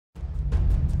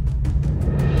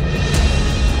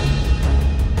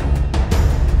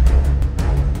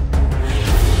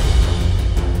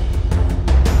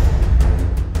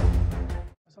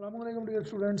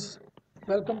students,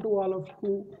 welcome to all of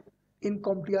you in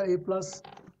CompTIA A Plus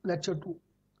Lecture 2.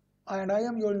 And I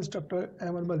am your instructor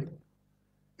Ahmed Malik.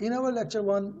 In our Lecture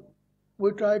 1,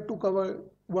 we tried to cover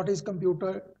what is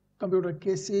computer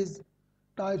cases,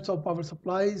 types of power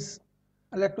supplies,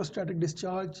 electrostatic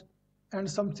discharge, and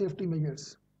some safety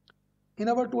measures. In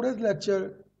our today's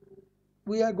lecture,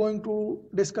 we are going to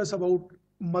discuss about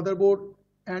motherboard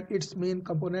and its main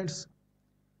components,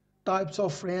 types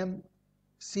of RAM,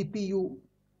 CPU,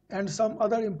 and some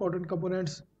other important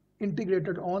components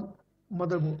integrated on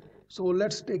motherboard. So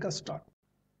let's take a start.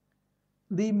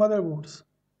 The motherboards.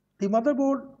 The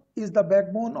motherboard is the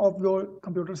backbone of your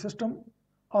computer system,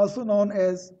 also known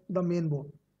as the main board.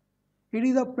 It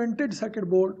is a printed circuit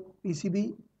board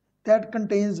PCB that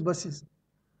contains buses.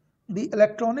 The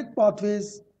electronic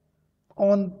pathways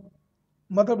on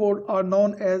motherboard are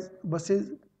known as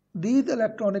buses. These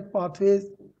electronic pathways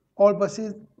or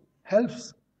buses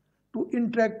helps to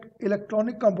interact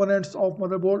electronic components of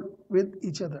motherboard with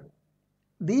each other.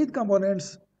 These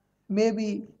components may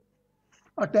be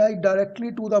attached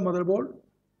directly to the motherboard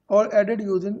or added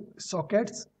using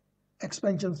sockets,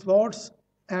 expansion slots,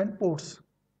 and ports.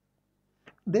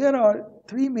 There are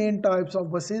three main types of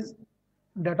buses: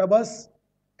 data bus,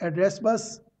 address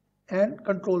bus, and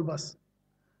control bus.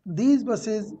 These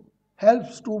buses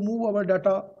helps to move our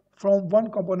data from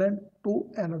one component to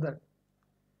another.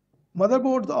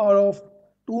 Motherboards are of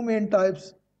two main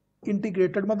types: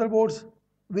 integrated motherboards,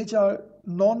 which are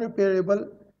non-repairable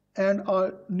and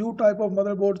are new type of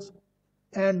motherboards,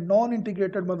 and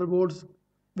non-integrated motherboards,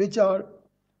 which are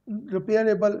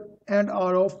repairable and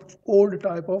are of old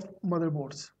type of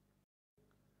motherboards.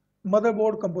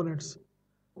 Motherboard components.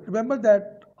 Remember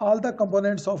that all the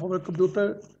components of our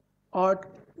computer are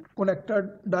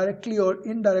connected directly or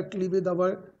indirectly with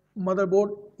our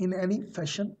motherboard in any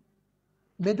fashion.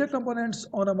 Major components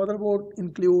on a motherboard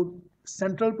include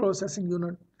central processing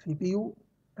unit CPU,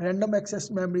 random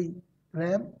access memory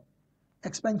RAM,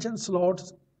 expansion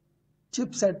slots,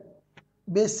 chipset,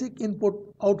 basic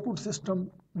input-output system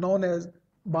known as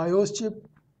BIOS chip,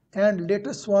 and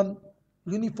latest one,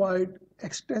 Unified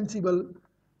Extensible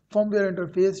Firmware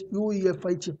Interface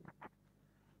UEFI chip.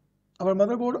 Our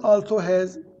motherboard also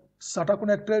has SATA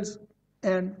connectors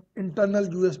and internal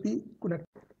USB connectors.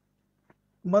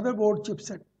 Motherboard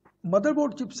chipset.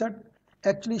 Motherboard chipset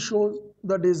actually shows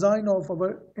the design of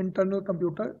our internal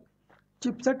computer.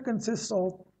 Chipset consists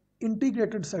of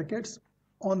integrated circuits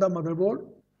on the motherboard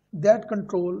that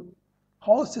control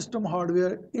how system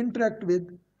hardware interact with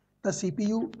the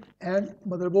CPU and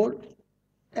motherboard,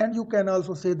 and you can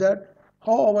also say that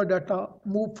how our data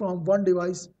move from one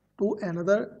device to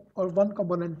another or one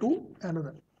component to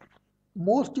another.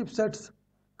 Most chipsets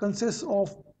consist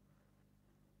of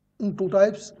two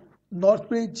types: North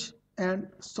bridge and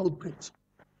South bridge.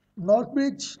 North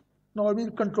bridge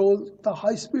normally controls the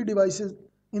high-speed devices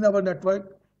in our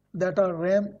network that are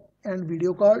RAM and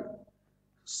video card.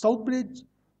 South bridge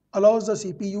allows the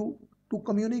CPU to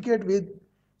communicate with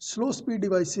slow-speed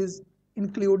devices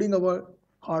including our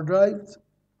hard drives,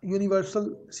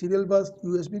 universal serial bus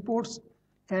USB ports,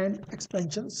 and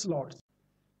expansion slots.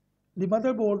 The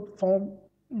motherboard form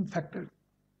factor.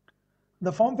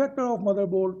 The form factor of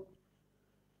motherboard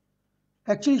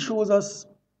actually shows us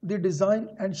the design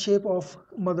and shape of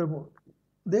motherboard.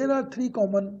 There are three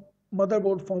common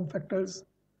motherboard form factors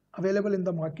available in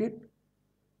the market: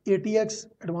 ATX,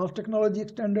 Advanced Technology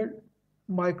Extended,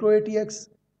 Micro ATX,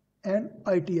 and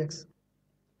ITX.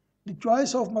 The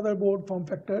choice of motherboard form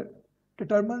factor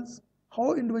determines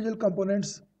how individual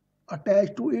components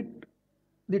attach to it,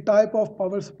 the type of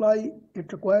power supply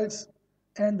it requires,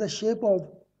 and the shape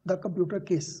of the computer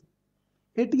case.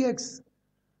 ATX,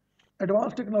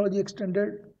 Advanced Technology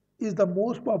Extended, is the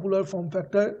most popular form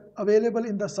factor, available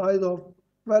in the size of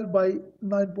 12 by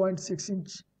 9.6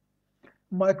 inch.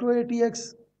 Micro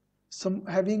ATX,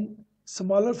 having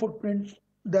smaller footprint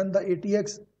than the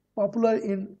ATX, popular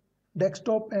in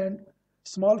desktop and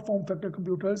small form factor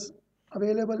computers,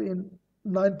 available in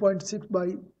 9.6 by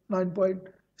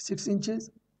 9.6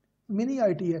 inches. Mini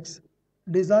ITX,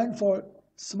 designed for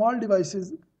small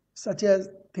devices such as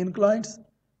thin clients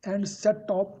and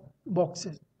set-top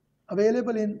boxes,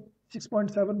 available in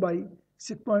 6.7 by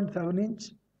 6.7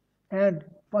 inch. And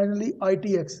finally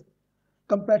ITX,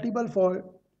 compatible for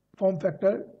form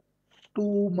factor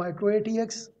to Micro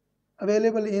ATX,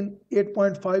 available in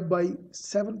 8.5 by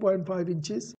 7.5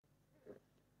 inches.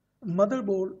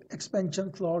 Motherboard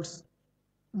expansion slots,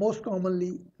 most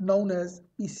commonly known as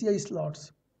PCI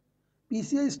slots.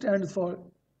 PCI stands for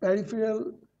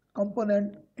Peripheral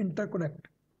Component Interconnect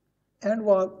and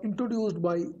was introduced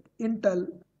by Intel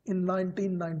in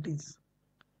 1990s.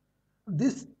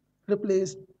 This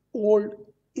replaced old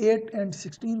 8 and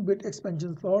 16-bit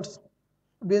expansion slots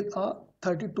with a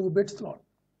 32-bit slot.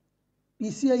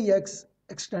 PCI-X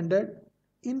extended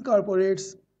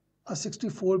incorporates a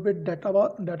 64-bit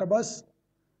data bus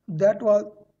that was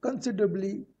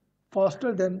considerably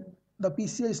faster than the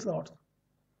PCI slots,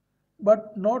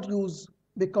 but not used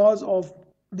because of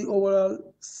the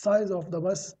overall size of the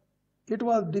bus. It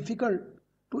was difficult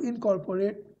to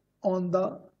incorporate on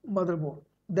the motherboard.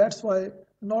 That's why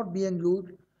not being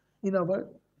used in our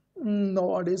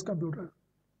nowadays computer.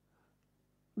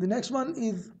 The next one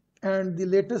is, and the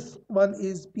latest one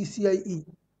is PCIe,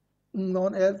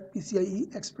 known as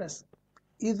PCIe Express,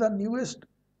 is the newest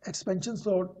expansion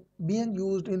slot being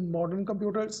used in modern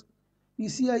computers.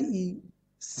 PCIe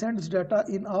sends data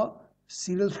in a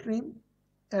serial stream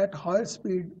at higher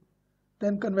speed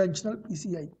than conventional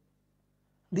PCI.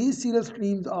 These serial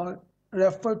streams are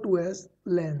referred to as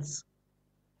lanes.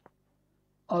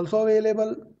 Also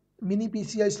available mini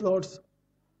PCI slots,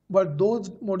 but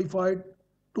those modified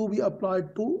to be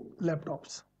applied to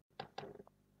laptops.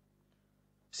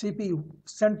 CPU,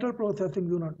 Central Processing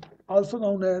Unit, also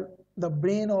known as the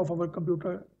brain of our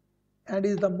computer and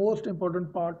is the most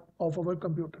important part of our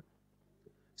computer.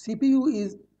 CPU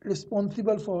is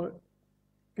responsible for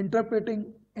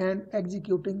interpreting and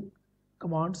executing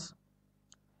commands.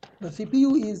 The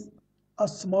CPU is a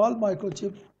small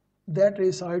microchip that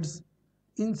resides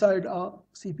inside a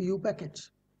CPU package.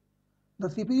 The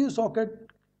CPU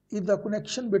socket is the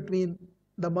connection between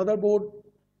the motherboard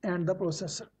and the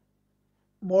processor.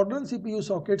 Modern CPU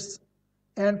sockets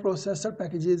and processor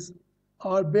packages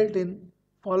are built in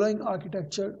following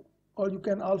architecture, or you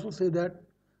can also say that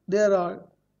there are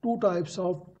two types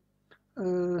of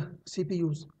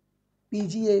CPUs: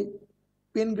 PGA,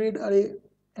 pin grid array,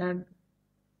 and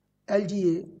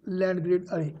LGA, land grid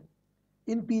array.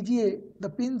 In PGA, the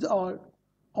pins are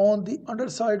on the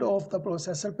underside of the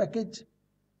processor package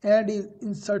and is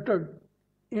inserted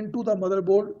into the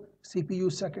motherboard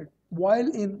CPU socket, while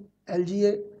in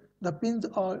LGA, the pins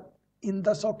are in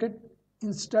the socket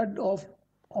instead of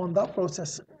on the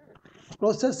processor.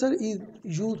 Processor is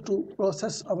used to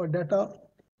process our data.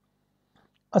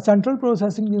 A central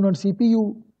processing unit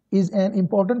CPU is an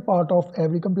important part of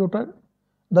every computer.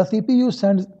 The CPU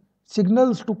sends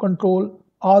signals to control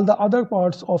all the other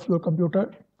parts of your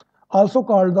computer, also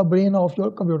called the brain of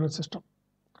your computer system.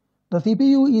 The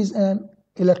CPU is an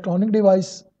electronic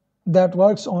device that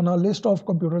works on a list of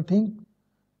computer things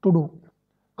to do,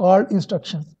 called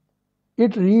instructions.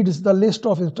 It reads the list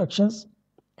of instructions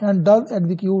and does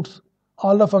executes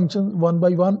all the functions one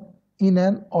by one in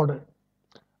an order.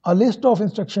 A list of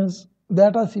instructions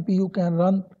that a CPU can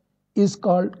run is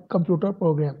called computer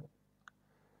program.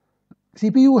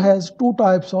 CPU has two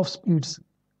types of speeds: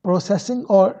 processing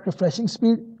or refreshing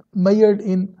speed measured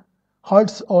in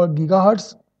hertz or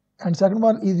gigahertz, and second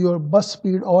one is your bus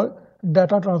speed or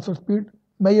data transfer speed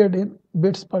measured in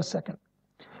bits per second.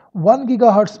 1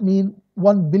 gigahertz means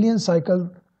 1 billion cycles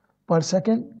per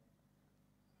second.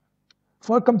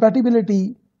 For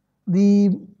compatibility,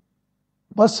 the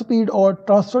bus speed or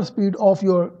transfer speed of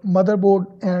your motherboard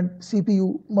and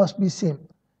CPU must be same.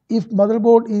 If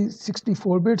motherboard is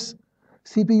 64 bits,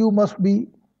 CPU must be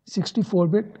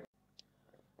 64-bit.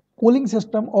 Cooling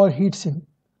system or heatsink.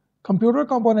 Computer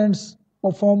components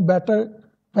perform better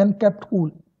when kept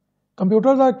cool.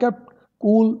 Computers are kept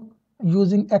cool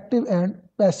using active and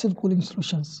passive cooling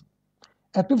solutions.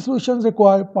 Active solutions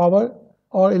require power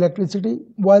or electricity,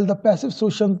 while the passive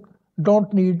solutions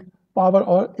don't need power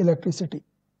or electricity.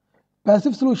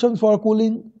 Passive solutions for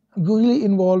cooling usually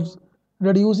involves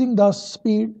reducing the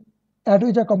speed at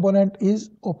which a component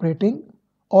is operating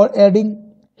or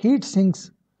adding heat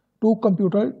sinks to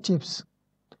computer chips.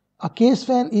 A case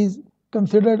fan is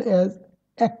considered as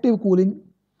active cooling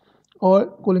or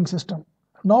cooling system.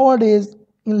 Nowadays,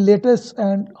 in latest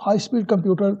and high-speed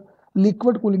computers,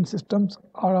 liquid cooling systems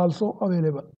are also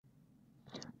available.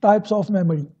 Types of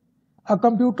memory. A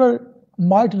computer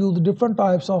might use different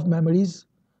types of memories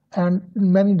and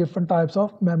many different types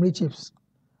of memory chips.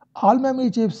 All memory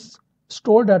chips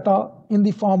store data in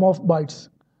the form of bytes.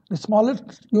 The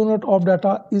smallest unit of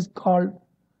data is called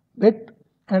bit,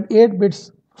 and 8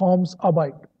 bits forms a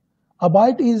byte. A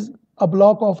byte is a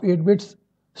block of 8 bits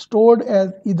stored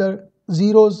as either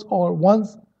zeros or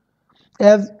ones,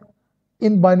 as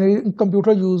in binary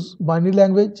computer use binary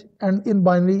language, and in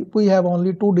binary we have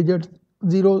only 2 digits,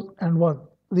 zeros and 1.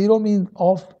 0 means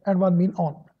off and 1 means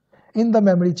on in the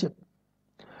memory chip.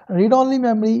 Read-only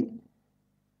memory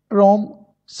ROM,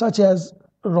 such as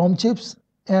ROM chips,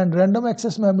 and random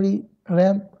access memory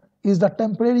RAM is the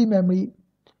temporary memory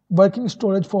working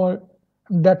storage for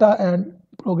data and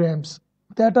programs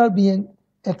that are being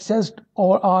accessed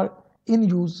or are in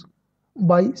use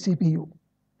by CPU.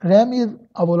 RAM is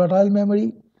a volatile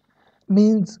memory,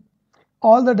 means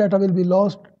all the data will be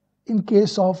lost in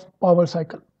case of power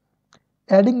cycle.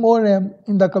 Adding more RAM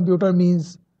in the computer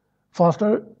means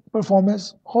faster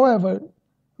performance. However,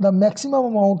 the maximum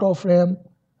amount of RAM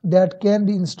that can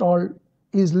be installed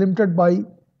is limited by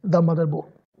the motherboard.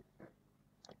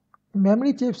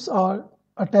 Memory chips are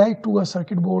attached to a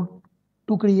circuit board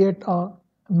to create a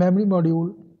memory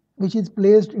module which is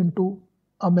placed into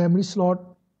a memory slot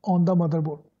on the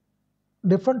motherboard.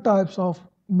 Different types of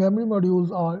memory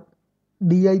modules are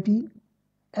DIP,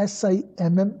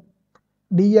 SIMM,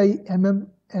 DIMM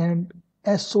and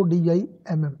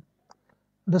SODIMM.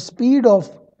 The speed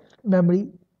of memory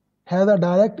has a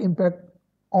direct impact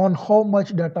on how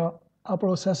much data a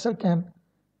processor can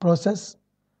process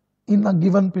in a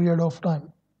given period of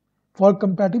time. For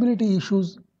compatibility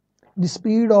issues, the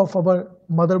speed of our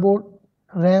motherboard,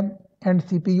 RAM and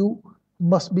CPU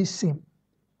must be same.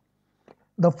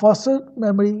 The faster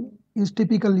memory is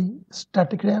typically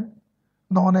static RAM,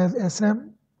 known as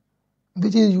SRAM,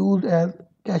 which is used as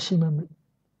cache memory.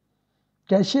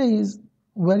 Cache is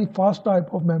very fast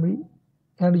type of memory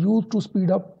and used to speed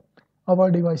up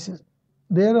our devices.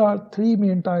 There are three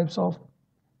main types of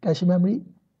cache memory: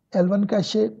 L1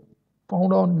 cache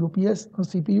found on UPS or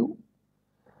CPU,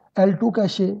 L2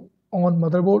 cache on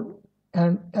motherboard,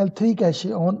 and L3 cache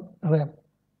on RAM.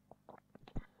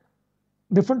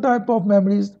 Different type of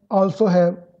memories also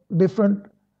have different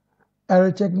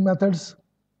error checking methods.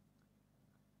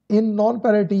 In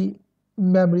non-parity,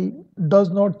 memory does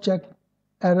not check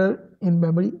error in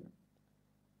memory.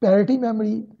 Parity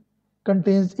memory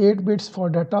contains 8 bits for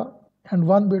data and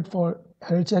 1 bit for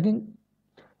error checking.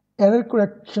 Error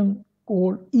correction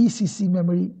code ECC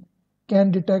memory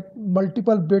can detect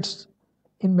multiple bits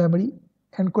in memory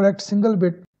and correct single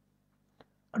bit.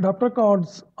 Adapter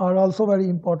cards are also very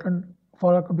important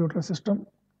for a computer system.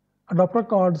 Adapter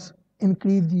cards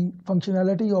increase the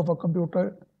functionality of a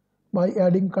computer by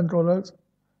adding controllers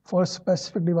for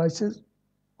specific devices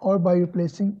or by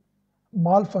replacing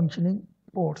malfunctioning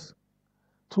ports.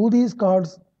 Through these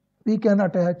cards, we can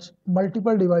attach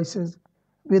multiple devices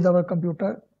with our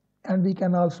computer, and we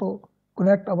can also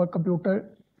connect our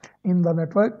computer in the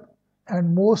network,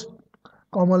 and most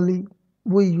commonly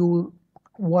we use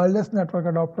wireless network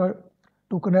adapter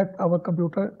to connect our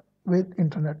computer with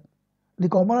internet. The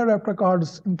common adapter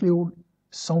cards include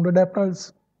sound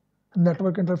adapters,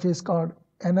 network interface card,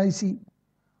 NIC,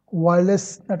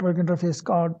 wireless network interface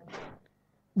card,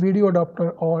 video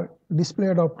adapter or display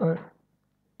adapter,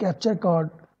 capture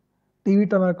card, TV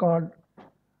tuner card,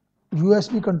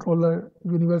 USB controller,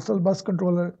 universal bus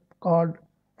controller card,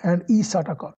 and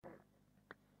eSATA card.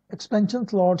 Expansion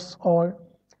slots or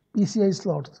PCI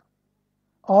slots.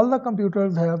 All the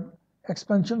computers have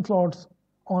expansion slots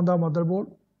on the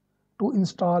motherboard to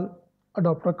install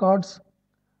adapter cards.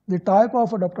 The type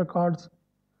of adapter cards,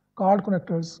 card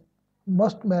connectors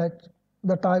must match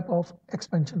the type of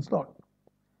expansion slot.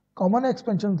 Common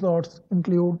expansion slots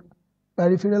include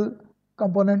peripheral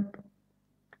component,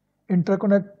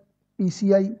 interconnect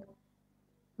PCI,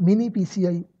 mini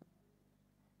PCI,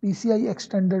 PCI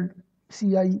extended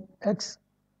PCI-X,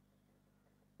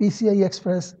 PCI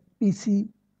Express,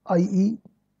 PCIe,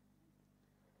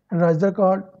 riser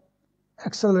card,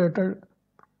 accelerator,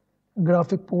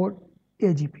 graphic port,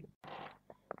 AGP.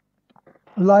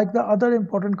 Like the other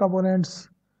important components,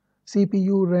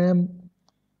 CPU, RAM,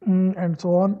 and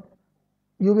so on,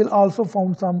 you will also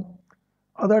find some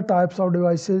other types of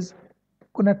devices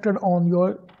connected on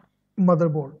your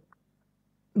motherboard.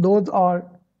 Those are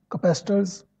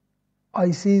capacitors,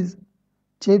 ICs,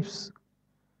 chips,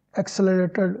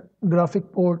 accelerated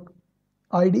graphic port,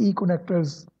 IDE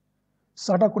connectors,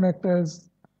 SATA connectors,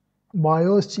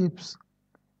 BIOS chips,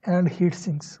 and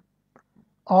heatsinks.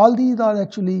 All these are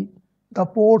actually the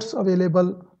ports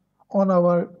available on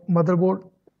our motherboard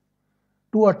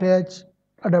to attach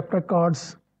adapter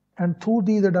cards, and through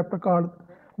these adapter cards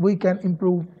we can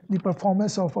improve the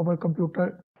performance of our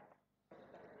computer.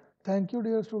 Thank you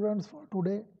dear students for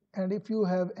today, and if you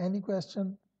have any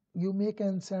question you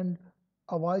can send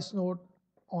a voice note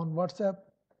on WhatsApp,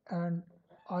 and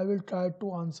I will try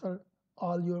to answer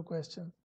all your questions.